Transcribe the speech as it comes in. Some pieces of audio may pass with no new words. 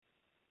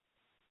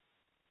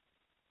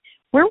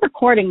We're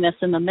recording this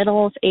in the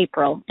middle of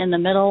April, in the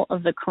middle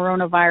of the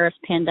coronavirus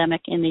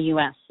pandemic in the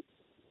U.S.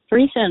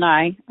 Teresa and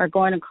I are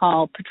going to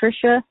call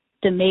Patricia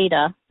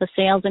DeMaida, the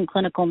Sales and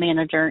Clinical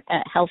Manager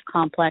at Health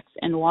Complex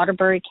in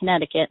Waterbury,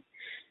 Connecticut,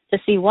 to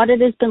see what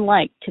it has been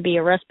like to be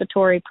a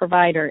respiratory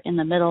provider in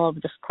the middle of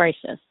this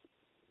crisis.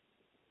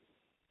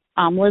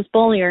 I'm Liz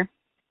Bollier.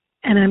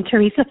 And I'm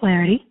Teresa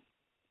Flaherty.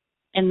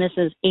 And this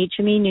is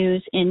HME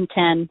News in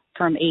 10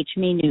 from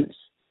HME News.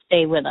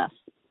 Stay with us.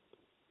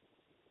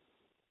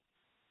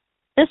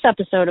 This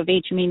episode of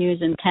HME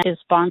News in 10 is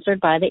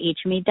sponsored by the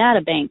HME Data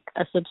Bank,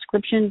 a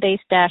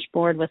subscription-based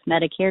dashboard with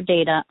Medicare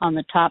data on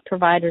the top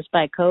providers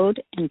by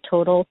code and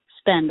total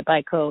spend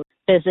by code.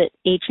 Visit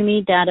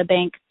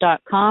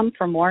hmedatabank.com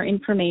for more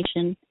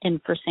information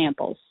and for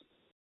samples.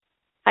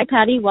 Hi,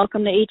 Patty.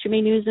 Welcome to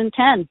HME News in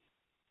 10.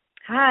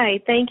 Hi,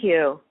 thank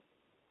you.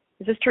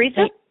 Is this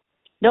Teresa?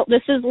 Nope,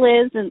 this is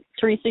Liz. And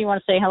Teresa, you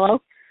want to say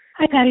hello?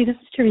 Hi, Patty. This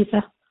is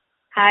Teresa.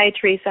 Hi,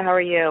 Teresa. How are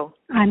you?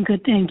 I'm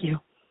good, thank you.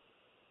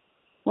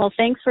 Well,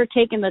 thanks for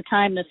taking the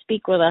time to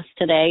speak with us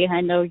today.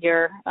 I know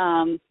you're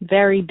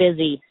very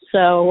busy.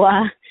 So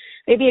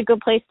maybe a good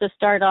place to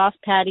start off,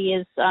 Patty,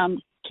 is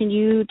can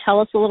you tell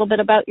us a little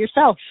bit about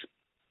yourself?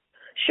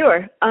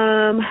 Sure.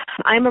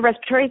 I'm a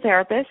respiratory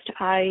therapist.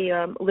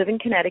 I live in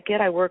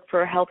Connecticut. I work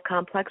for Health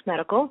Complex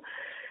Medical,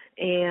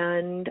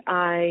 and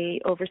I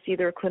oversee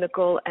their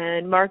clinical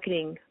and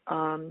marketing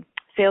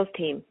sales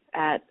team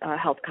at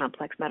Health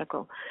Complex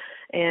Medical.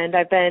 And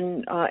I've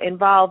been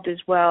involved as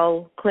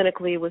well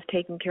clinically with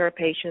taking care of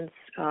patients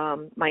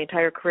my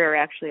entire career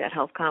actually at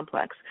Health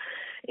Complex,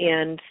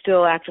 and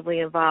still actively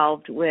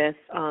involved with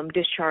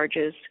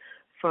discharges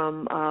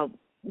from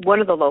one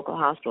of the local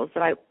hospitals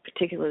that I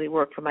particularly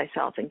work for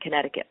myself in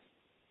Connecticut,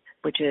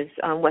 which is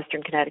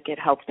Western Connecticut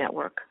Health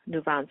Network,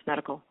 Nuvance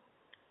Medical.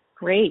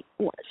 Great.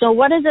 So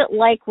what is it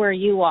like where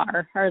you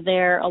are? Are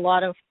there a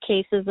lot of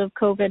cases of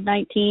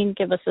COVID-19?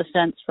 Give us a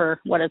sense for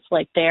what it's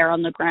like there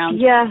on the ground.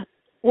 Yeah.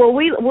 Well,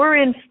 we're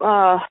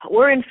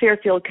in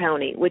Fairfield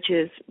County, which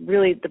is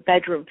really the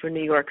bedroom for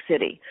New York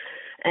City.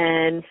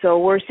 And so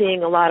we're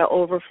seeing a lot of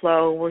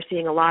overflow. We're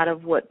seeing a lot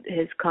of what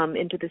has come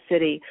into the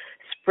city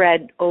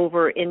spread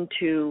over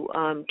into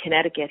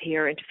Connecticut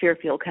here, into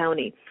Fairfield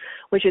County,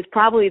 which is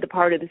probably the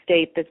part of the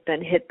state that's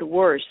been hit the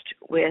worst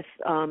with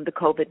the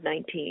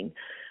COVID-19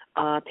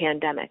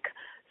 pandemic.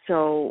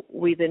 So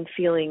we've been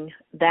feeling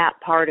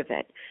that part of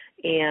it.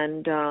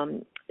 And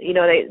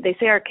they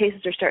say our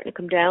cases are starting to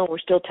come down. We're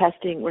still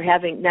testing.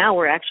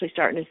 We're actually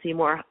starting to see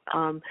more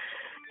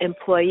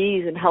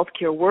employees and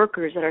healthcare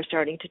workers that are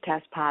starting to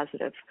test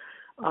positive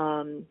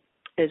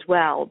as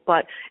well.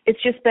 But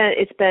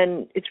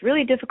it's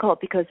really difficult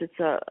because it's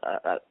a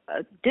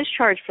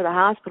discharge for the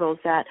hospitals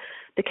that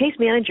the case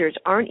managers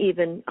aren't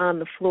even on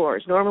the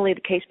floors. Normally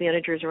the case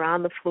managers are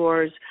on the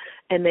floors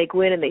and they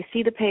go in and they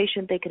see the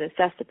patient, they can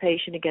assess the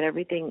patient and get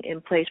everything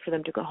in place for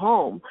them to go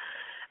home.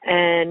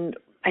 And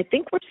I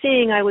think we're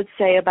seeing, I would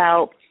say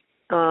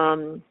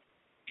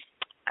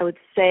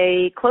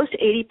close to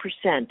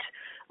 80%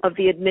 of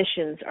the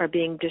admissions are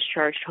being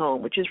discharged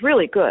home, which is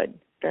really good,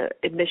 the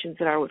admissions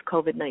that are with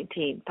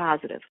COVID-19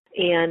 positive.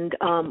 And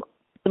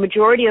the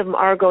majority of them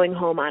are going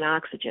home on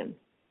oxygen,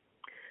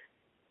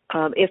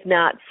 if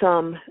not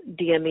some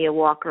DME, a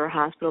walker, a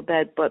hospital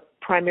bed, but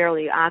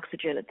primarily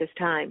oxygen at this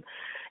time.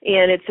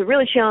 And it's a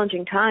really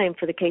challenging time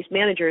for the case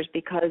managers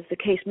because the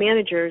case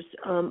managers,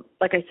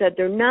 like I said,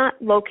 they're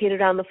not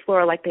located on the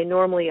floor like they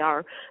normally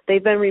are.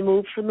 They've been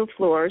removed from the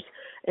floors,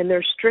 and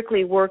they're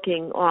strictly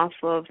working off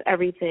of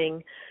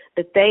everything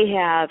that they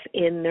have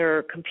in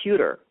their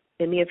computer,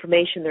 in the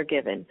information they're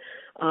given.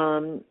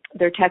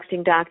 They're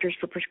texting doctors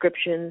for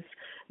prescriptions.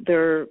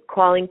 They're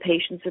calling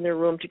patients in their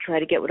room to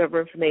try to get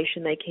whatever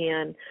information they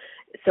can.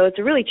 So it's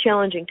a really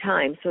challenging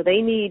time. So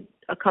they need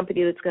a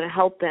company that's going to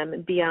help them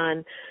and be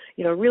on,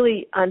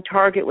 really on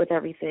target with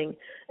everything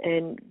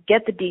and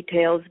get the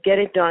details, get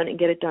it done, and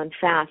get it done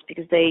fast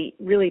because they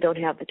really don't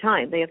have the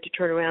time. They have to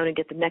turn around and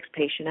get the next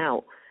patient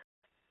out.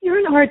 You're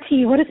an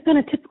RT. What has been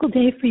a typical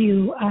day for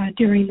you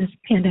during this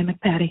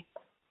pandemic, Patty?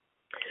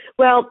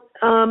 Well,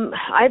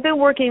 I've been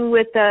working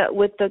with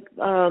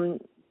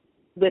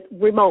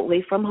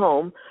remotely from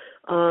home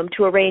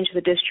to arrange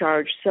the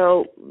discharge.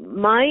 So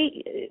my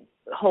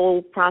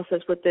whole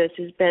process with this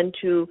has been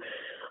to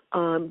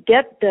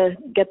get the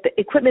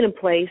equipment in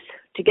place,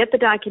 to get the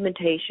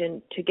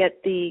documentation, to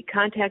get the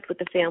contact with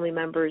the family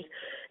members,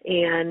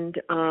 and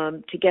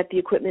to get the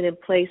equipment in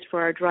place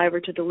for our driver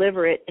to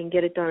deliver it and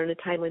get it done in a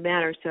timely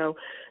manner so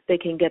they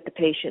can get the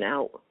patient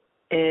out.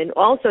 And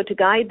also to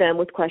guide them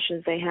with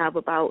questions they have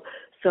about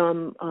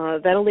some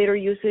ventilator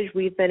usage.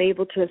 We've been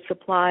able to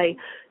supply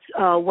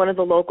one of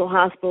the local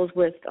hospitals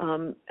with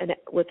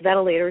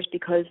ventilators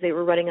because they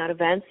were running out of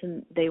vents,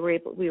 and we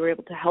were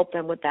able to help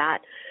them with that.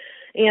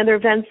 And they're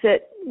vents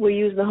that we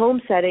use in the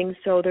home setting,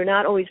 so they're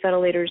not always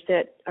ventilators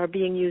that are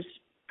being used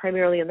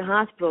primarily in the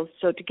hospitals.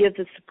 So to give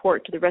the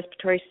support to the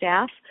respiratory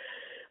staff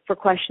for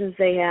questions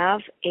they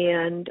have,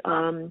 and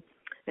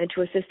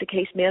to assist the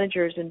case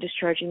managers in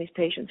discharging these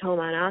patients home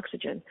on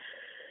oxygen.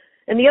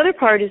 And the other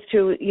part is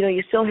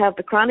you still have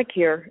the chronic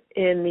care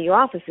in the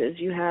offices.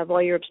 You have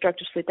all your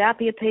obstructive sleep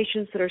apnea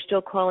patients that are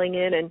still calling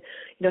in and,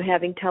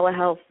 having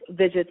telehealth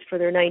visits for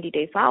their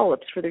 90-day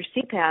follow-ups for their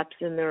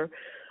CPAPs and their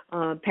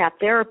PAP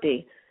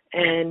therapy,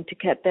 and to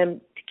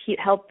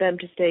help them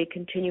to stay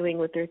continuing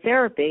with their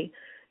therapy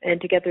and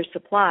to get their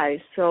supplies.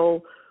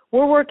 So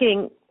we're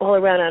working all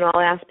around on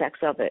all aspects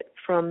of it,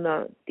 from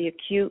the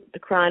acute, the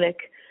chronic,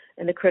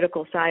 and the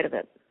critical side of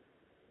it.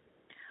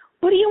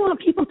 What do you want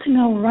people to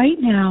know right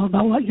now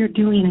about what you're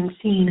doing and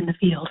seeing in the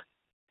field?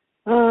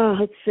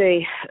 Let's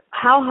see,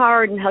 how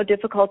hard and how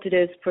difficult it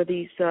is for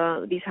these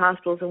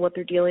hospitals and what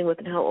they're dealing with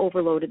and how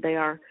overloaded they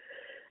are,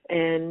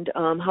 and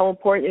how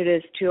important it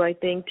is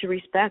to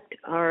respect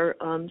our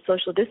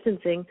social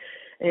distancing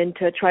and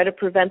to try to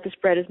prevent the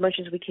spread as much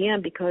as we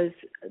can, because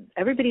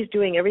everybody's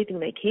doing everything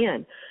they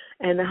can,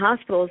 and the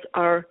hospitals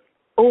are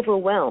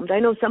overwhelmed. I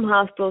know some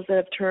hospitals that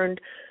have turned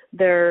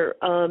their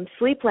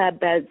sleep lab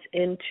beds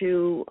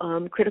into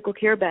critical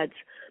care beds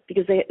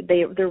because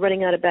they're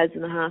running out of beds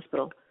in the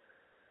hospital.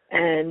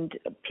 And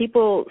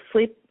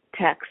sleep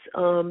techs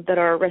that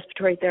are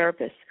respiratory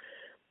therapists,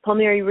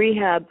 pulmonary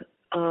rehab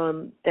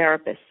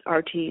therapists,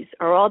 RTs,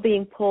 are all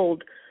being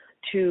pulled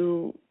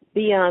to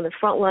be on the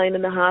front line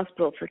in the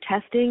hospital for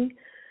testing,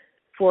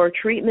 for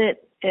treatment,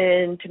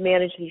 and to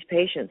manage these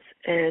patients.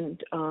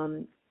 And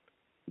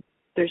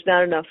there's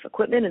not enough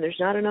equipment and there's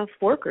not enough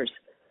workers.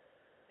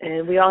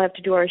 And we all have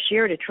to do our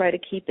share to try to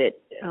keep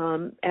it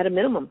at a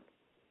minimum.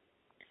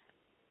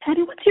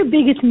 Patty, what's your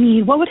biggest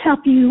need? What would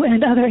help you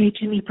and other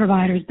HME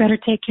providers better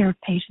take care of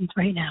patients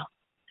right now?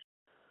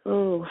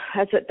 Oh,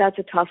 that's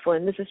a tough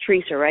one. This is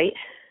Teresa, right?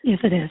 Yes,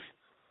 it is.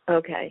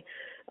 Okay.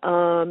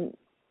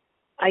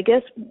 I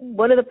guess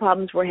one of the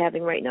problems we're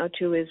having right now,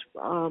 too, is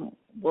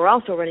we're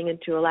also running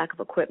into a lack of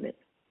equipment.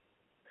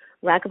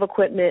 Lack of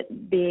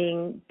equipment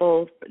being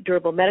both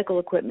durable medical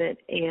equipment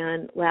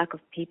and lack of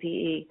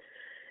PPE.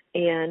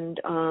 And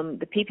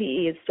the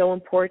PPE is so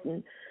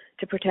important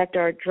to protect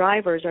our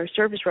drivers, our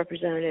service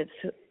representatives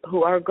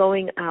who are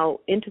going out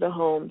into the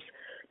homes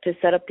to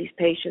set up these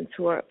patients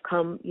who are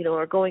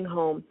going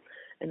home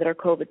and that are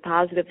COVID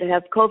positive, that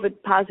have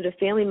COVID positive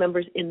family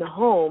members in the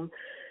home,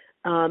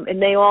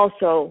 and they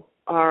also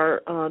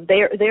are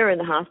they're in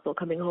the hospital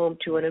coming home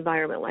to an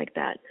environment like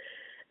that,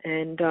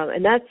 and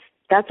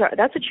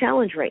that's a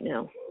challenge right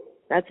now.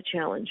 That's a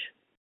challenge.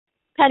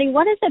 Patty,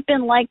 what has it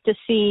been like to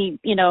see,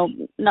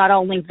 not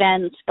only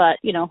vents, but,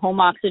 home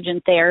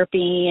oxygen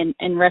therapy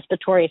and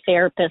respiratory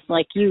therapists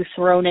like you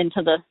thrown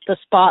into the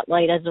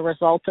spotlight as a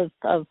result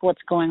of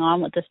what's going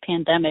on with this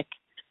pandemic?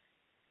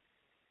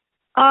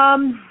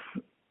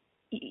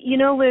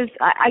 Liz,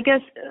 I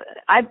guess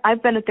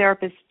I've been a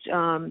therapist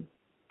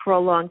for a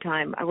long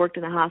time. I worked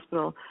in the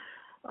hospital.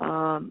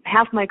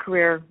 Half my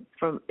career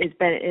as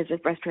a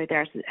respiratory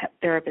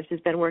therapist has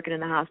been working in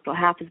the hospital.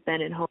 Half has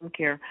been in home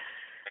care.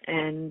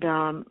 And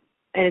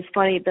it's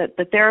funny that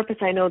the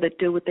therapists I know that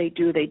do what they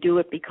do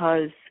it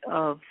because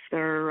of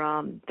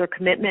their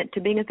commitment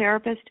to being a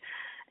therapist,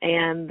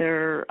 and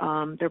they're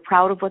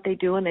proud of what they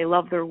do and they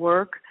love their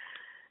work.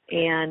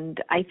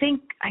 And I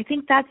think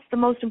that's the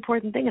most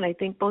important thing. And I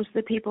think most of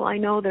the people I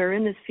know that are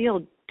in this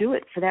field do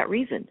it for that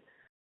reason.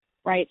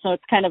 Right. So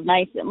it's kind of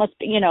nice. It must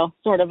be,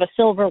 sort of a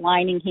silver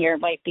lining here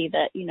might be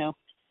that,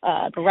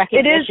 the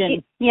recognition. It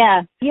is.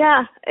 Yeah.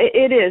 Yeah,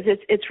 it is.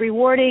 It's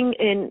rewarding.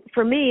 And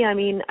for me,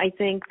 I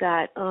think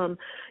that,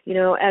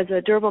 as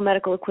a durable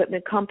medical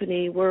equipment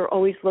company, we're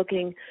always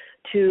looking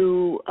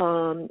to,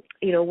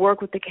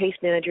 work with the case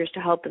managers to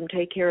help them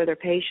take care of their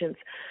patients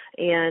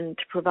and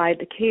to provide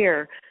the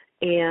care,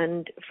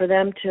 and for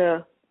them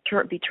to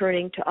be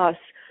turning to us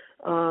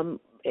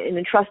and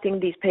entrusting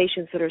these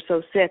patients that are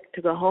so sick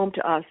to go home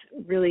to us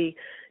really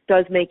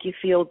does make you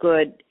feel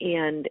good,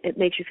 and it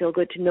makes you feel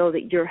good to know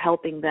that you're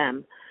helping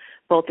them,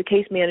 both the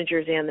case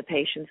managers and the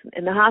patients,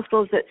 and the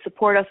hospitals that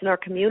support us in our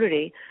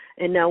community,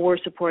 and now we're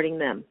supporting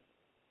them.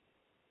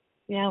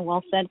 Yeah,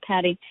 well said,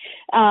 Patty.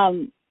 How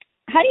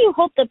do you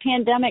hope the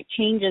pandemic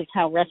changes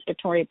how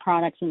respiratory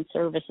products and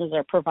services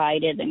are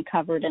provided and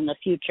covered in the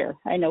future?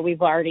 I know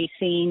we've already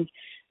seen,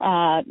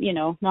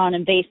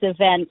 non-invasive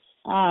vents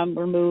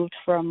removed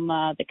from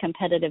the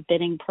competitive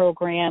bidding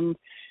program.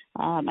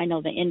 I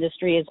know the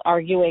industry is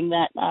arguing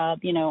that,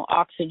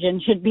 oxygen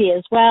should be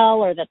as well,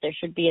 or that there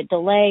should be a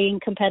delay in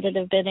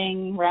competitive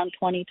bidding around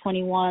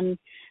 2021.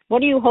 What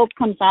do you hope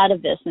comes out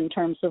of this in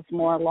terms of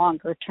more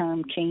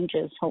longer-term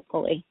changes,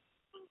 hopefully?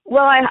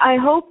 Well, I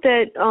hope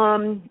that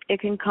it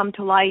can come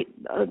to light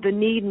the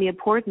need and the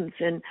importance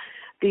and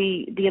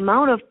the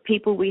amount of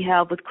people we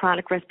have with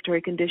chronic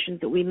respiratory conditions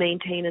that we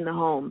maintain in the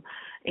home.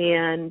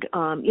 And,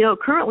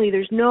 currently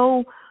there's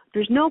no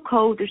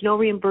code, there's no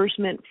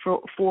reimbursement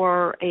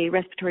for a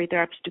respiratory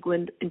therapist to go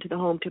into the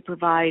home to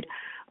provide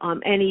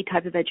any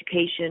type of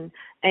education,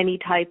 any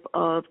type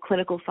of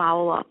clinical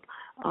follow-up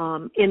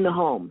in the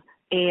home.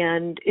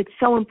 And it's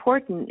so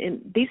important.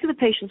 And these are the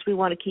patients we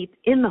want to keep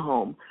in the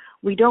home.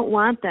 We don't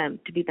want them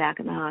to be back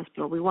in the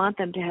hospital. We want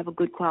them to have a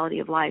good quality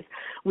of life.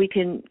 We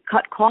can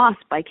cut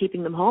costs by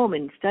keeping them home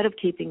instead of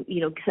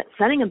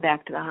sending them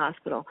back to the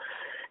hospital.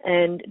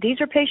 And these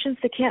are patients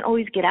that can't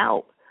always get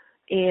out,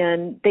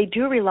 and they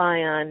do rely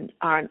on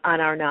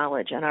our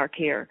knowledge, on our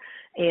care.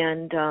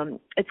 And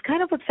it's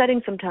kind of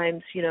upsetting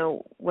sometimes,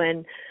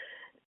 when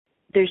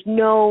there's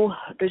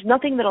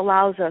nothing that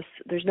allows us,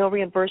 there's no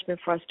reimbursement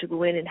for us to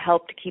go in and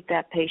help to keep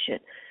that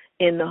patient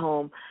in the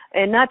home.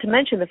 And not to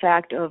mention the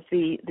fact of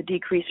the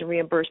decrease in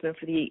reimbursement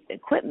for the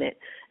equipment.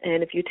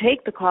 And if you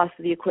take the cost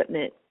of the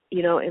equipment,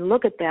 and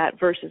look at that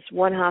versus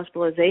one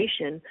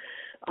hospitalization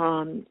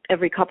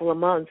every couple of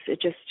months,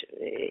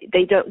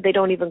 they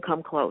don't even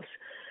come close.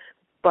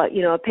 But,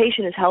 a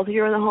patient is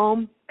healthier in the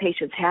home,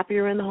 patient's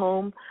happier in the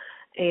home,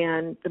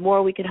 and the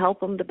more we can help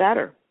them, the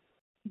better.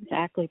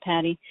 Exactly,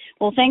 Patty.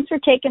 Well, thanks for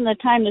taking the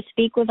time to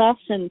speak with us,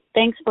 and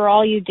thanks for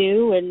all you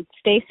do, and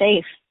stay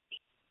safe.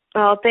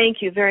 Oh, thank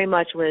you very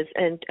much, Liz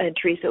and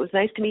Teresa. It was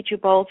nice to meet you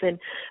both, and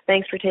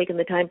thanks for taking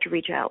the time to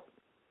reach out.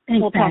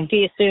 We'll talk to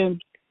you soon.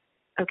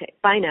 Okay,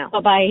 bye now.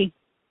 Bye-bye.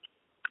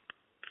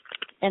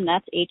 And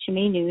that's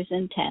HME News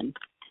in 10.